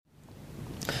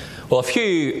Well, a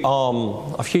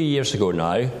few years ago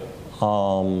now,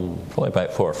 probably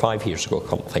about 4 or 5 years ago,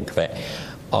 come to think of it,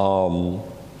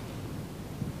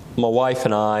 my wife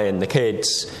and I and the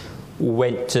kids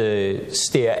went to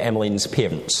stay at Emmeline's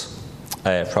parents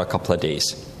for a couple of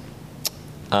days.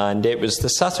 And it was the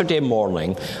Saturday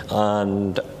morning,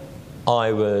 and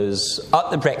I was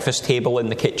at the breakfast table in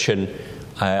the kitchen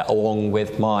along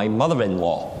with my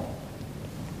mother-in-law.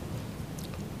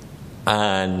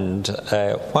 And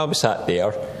while we sat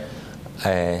there,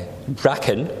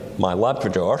 Bracken, my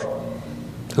Labrador,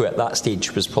 who at that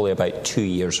stage was probably about 2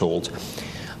 years old,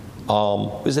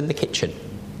 was in the kitchen.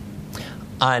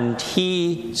 And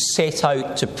he set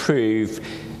out to prove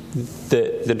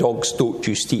that the dogs don't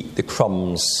just eat the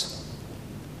crumbs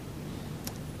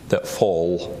that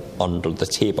fall under the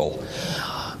table.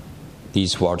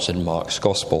 These words in Mark's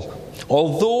Gospel.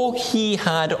 Although he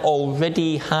had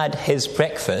already had his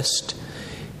breakfast,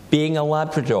 being a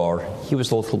Labrador, he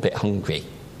was a little bit hungry.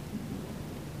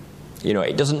 You know,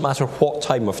 it doesn't matter what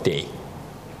time of day,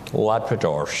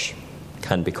 Labradors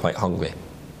can be quite hungry.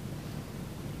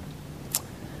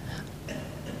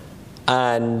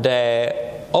 And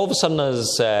all of a sudden,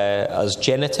 as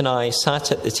Janet and I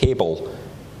sat at the table,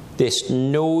 this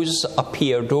nose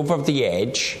appeared over the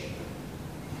edge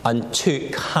and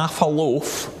took half a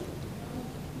loaf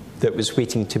that was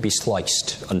waiting to be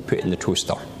sliced and put in the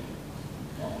toaster.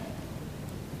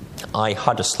 I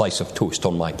had a slice of toast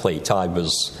on my plate. I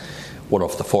was one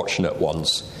of the fortunate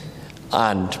ones.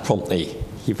 And promptly,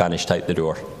 he vanished out the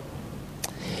door.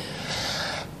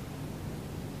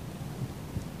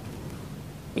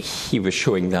 He was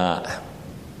showing that,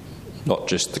 not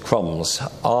just the crumbs.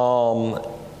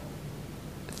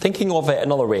 Thinking of it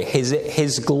another way,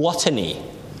 his gluttony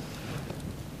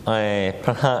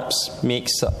perhaps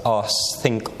makes us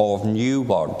think of new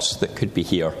words that could be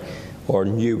here, or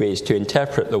new ways to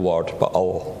interpret the word, but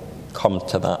I'll come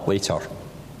to that later.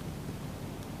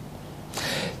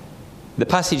 The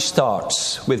passage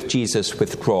starts with Jesus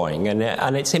withdrawing,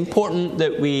 and it's important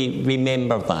that we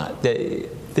remember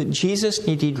that Jesus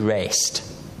needed rest.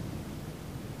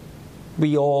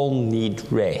 We all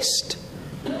need rest.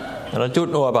 And I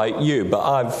don't know about you, but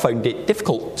I've found it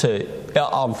difficult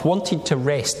I've wanted to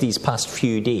rest these past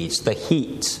few days. The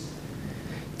heat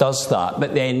does that,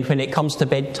 but then when it comes to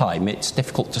bedtime, it's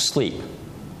difficult to sleep.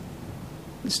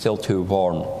 It's still too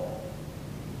warm.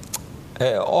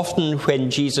 Often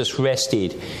when Jesus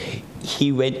rested,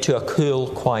 he went to a cool,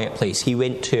 quiet place. He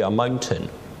went to a mountain,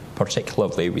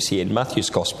 particularly we see in Matthew's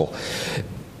Gospel.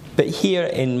 But here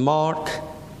in Mark,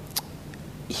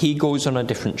 he goes on a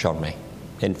different journey.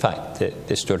 In fact,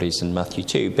 the story's in Matthew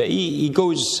too. But he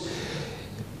goes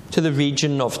to the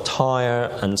region of Tyre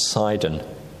and Sidon.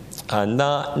 And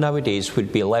that nowadays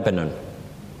would be Lebanon.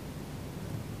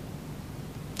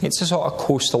 It's a sort of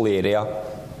coastal area.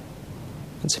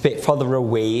 It's a bit further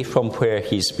away from where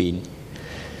he's been.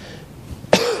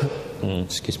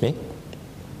 Excuse me.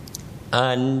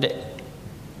 And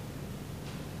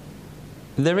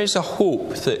there is a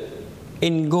hope that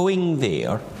in going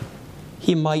there,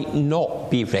 he might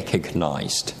not be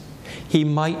recognised. He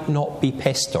might not be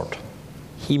pestered.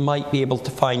 He might be able to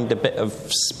find a bit of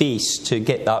space to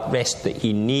get that rest that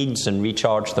he needs and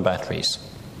recharge the batteries.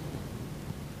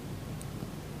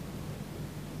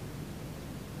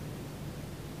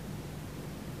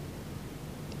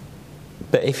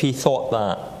 But if he thought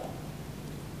that,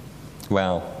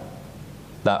 well,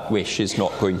 that wish is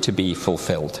not going to be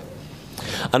fulfilled.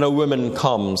 And a woman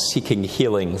comes seeking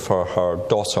healing for her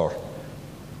daughter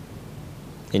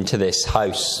into this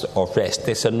house of rest,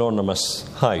 this anonymous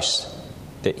house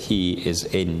that he is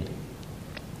in.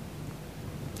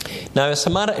 Now, a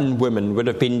Samaritan woman would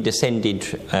have been descended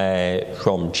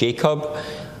from Jacob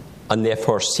and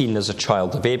therefore seen as a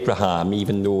child of Abraham,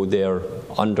 even though their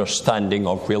understanding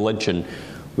of religion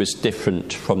was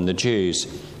different from the Jews.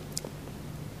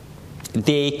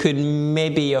 They could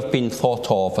maybe have been thought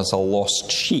of as a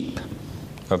lost sheep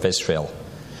of Israel.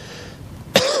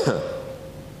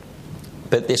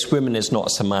 But this woman is not a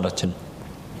Samaritan.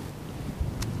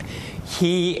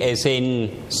 He is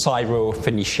in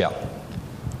Syro-Phoenicia.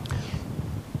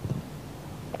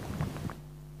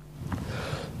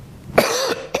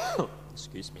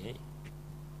 Excuse me.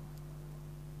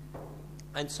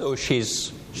 And so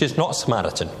she's not a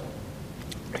Samaritan.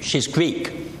 She's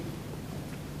Greek.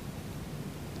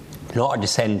 Not a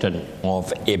descendant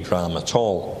of Abraham at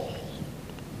all.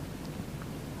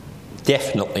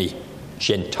 Definitely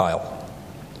Gentile.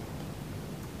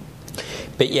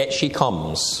 But yet she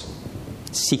comes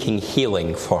seeking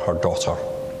healing for her daughter.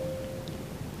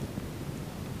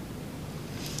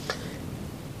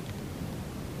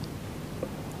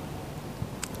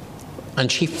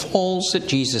 And she falls at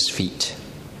Jesus' feet.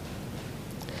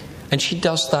 And she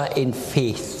does that in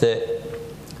faith that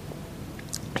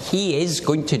he is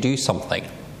going to do something.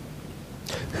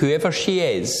 Whoever she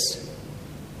is,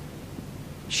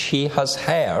 she has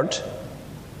heard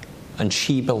and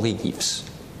she believes.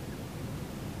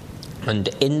 And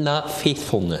in that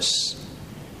faithfulness,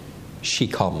 she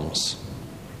comes.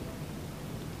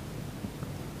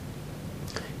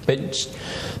 But,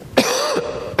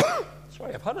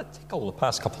 sorry, I've had a tickle the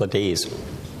past couple of days.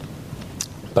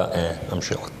 But I'm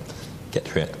sure I'll get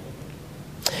through it.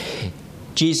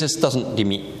 Jesus doesn't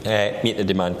meet the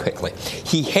demand quickly.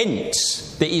 He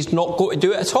hints that he's not going to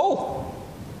do it at all.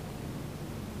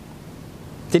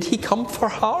 Did he come for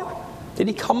her? Did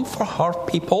he come for her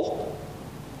people?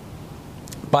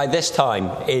 By this time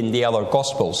in the other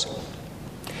Gospels,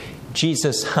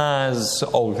 Jesus has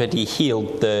already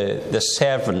healed the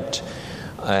servant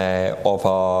of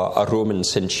a Roman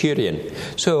centurion.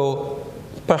 So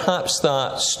perhaps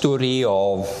that story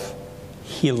of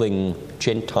healing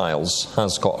Gentiles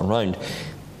has got around.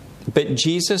 But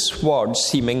Jesus' words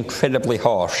seem incredibly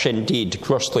harsh, indeed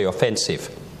grossly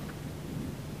offensive.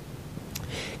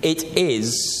 It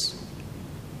is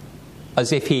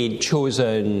as if he'd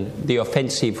chosen the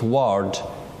offensive word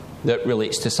that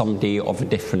relates to somebody of a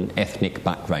different ethnic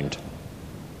background.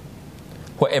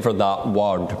 Whatever that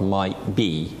word might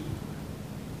be.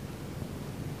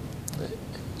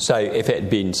 So if it had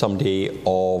been somebody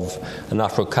of an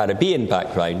Afro-Caribbean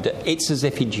background, it's as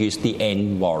if he'd used the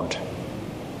N word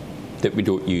that we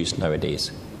don't use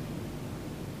nowadays.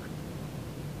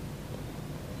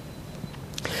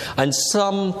 And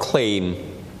some claim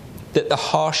that the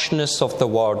harshness of the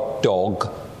word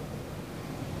dog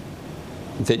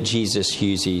that Jesus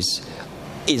uses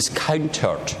is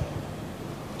countered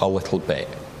a little bit.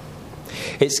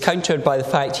 It's countered by the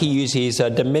fact he uses a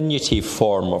diminutive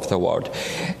form of the word.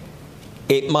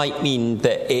 It might mean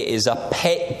that it is a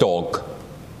pet dog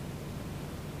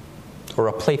or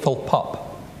a playful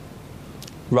pup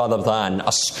rather than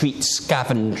a street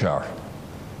scavenger.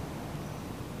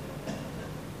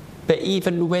 But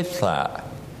even with that,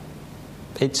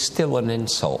 it's still an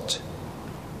insult.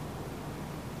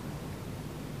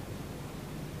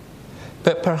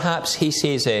 But perhaps he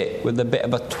says it with a bit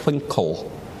of a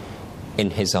twinkle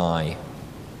in his eye.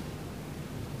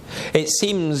 It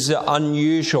seems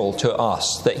unusual to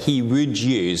us that he would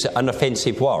use an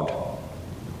offensive word.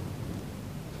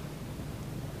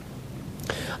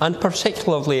 And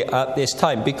particularly at this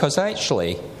time, because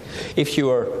actually, if you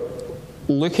were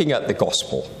looking at the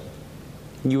gospel,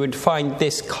 you would find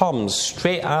this comes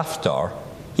straight after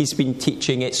he's been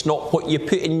teaching it's not what you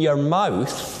put in your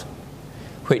mouth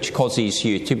which causes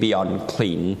you to be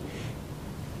unclean,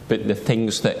 but the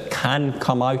things that can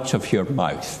come out of your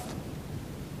mouth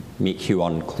make you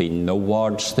unclean. The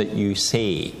words that you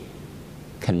say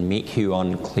can make you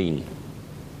unclean.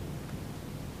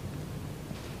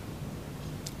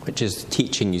 Which is the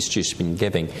teaching he's just been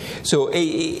giving. So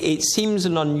it seems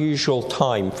an unusual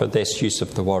time for this use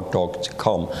of the word dog to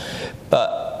come.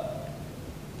 But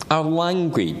our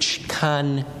language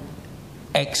can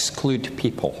exclude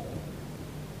people.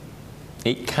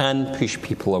 It can push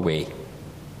people away.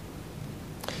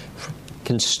 It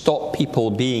can stop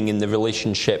people being in the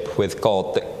relationship with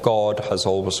God that God has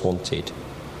always wanted.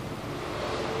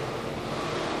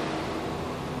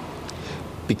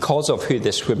 Because of who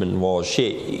this woman was,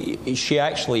 she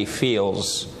actually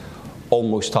feels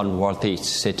almost unworthy to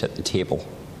sit at the table.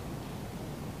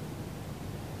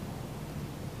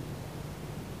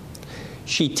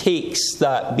 She takes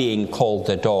that being called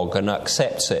a dog and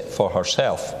accepts it for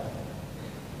herself,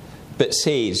 but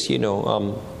says,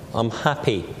 I'm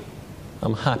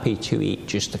happy to eat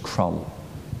just a crumb.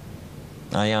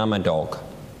 I am a dog.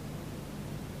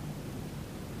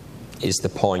 Is the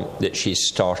point that she's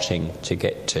starting to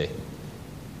get to.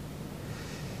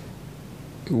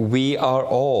 We are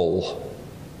all,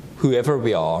 whoever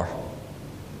we are,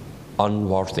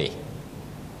 unworthy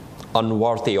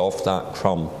of that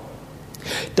crumb.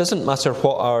 Doesn't matter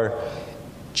what our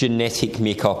genetic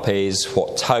makeup is,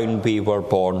 what town we were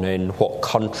born in, what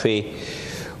country,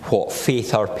 what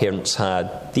faith our parents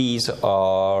had. These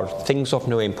are things of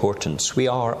no importance. We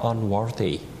are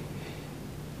unworthy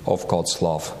of God's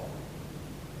love.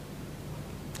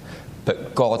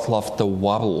 But God loved the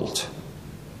world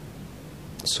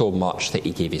so much that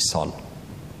he gave his Son.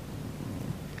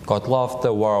 God loved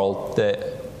the world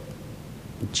that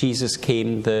Jesus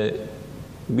came that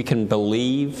we can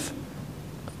believe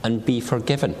and be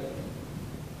forgiven.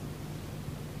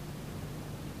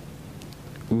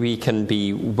 We can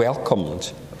be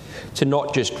welcomed to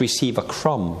not just receive a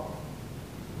crumb,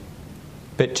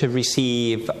 but to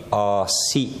receive a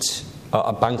seat at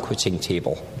a banqueting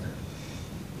table.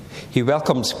 He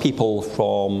welcomes people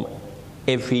from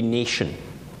every nation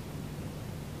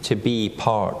to be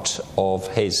part of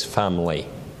his family,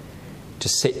 to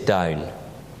sit down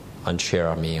and share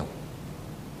a meal.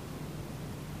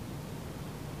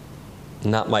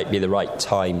 And that might be the right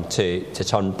time to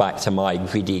turn back to my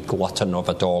greedy glutton of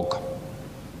a dog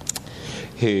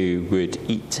who would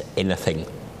eat anything.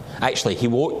 Actually, he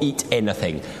won't eat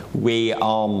anything. We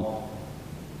were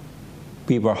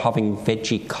having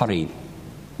veggie curry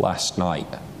last night,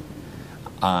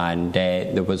 and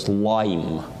there was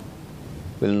lime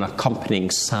with an accompanying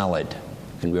salad,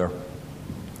 and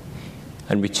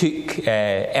we took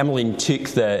Emmeline took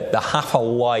the half a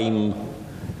lime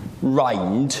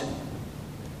rind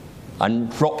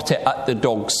and dropped it at the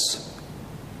dog's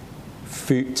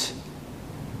foot,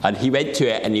 and he went to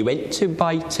it and he went to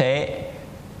bite it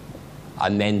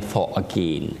and then thought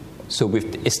again. So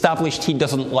we've established he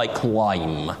doesn't like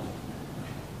lime,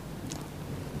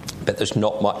 but there's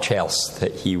not much else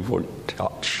that he won't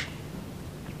touch.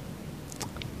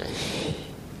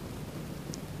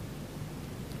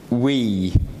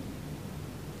 We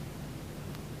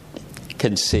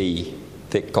can see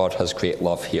that God has great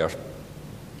love here.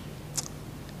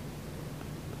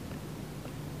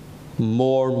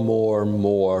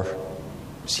 More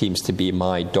seems to be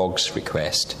my dog's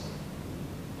request.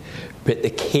 But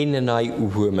the Canaanite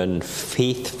woman,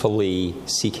 faithfully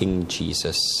seeking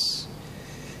Jesus,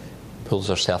 pulls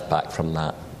herself back from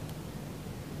that.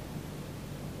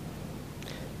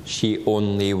 She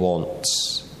only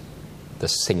wants the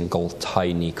single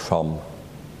tiny crumb,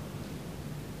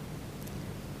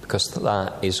 because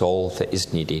that is all that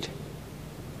is needed.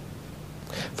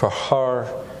 For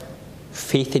her,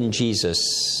 faith in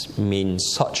Jesus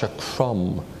means such a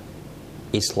crumb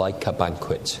is like a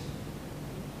banquet.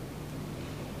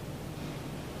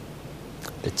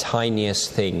 The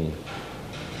tiniest thing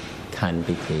can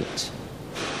be great.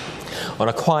 On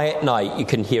a quiet night, you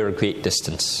can hear a great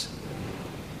distance.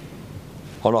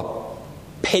 On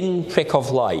a pinprick of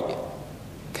light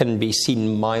can be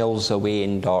seen miles away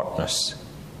in darkness.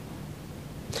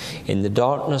 In the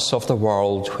darkness of the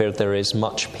world where there is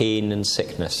much pain and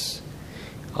sickness,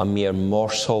 a mere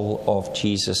morsel of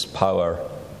Jesus' power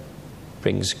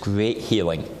brings great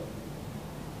healing,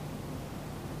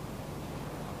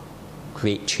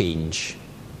 great change,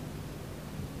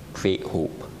 great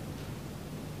hope.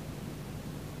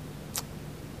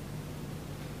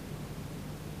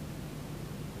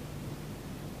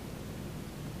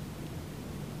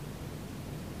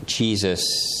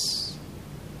 Jesus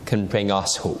can bring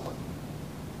us hope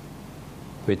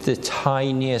with the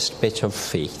tiniest bit of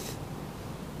faith.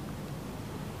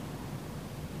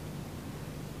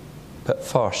 But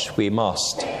first, we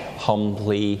must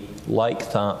humbly,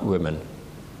 like that woman,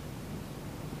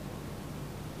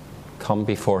 come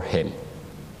before him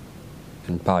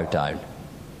and bow down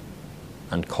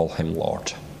and call him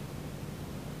Lord.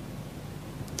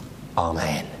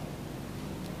 Amen.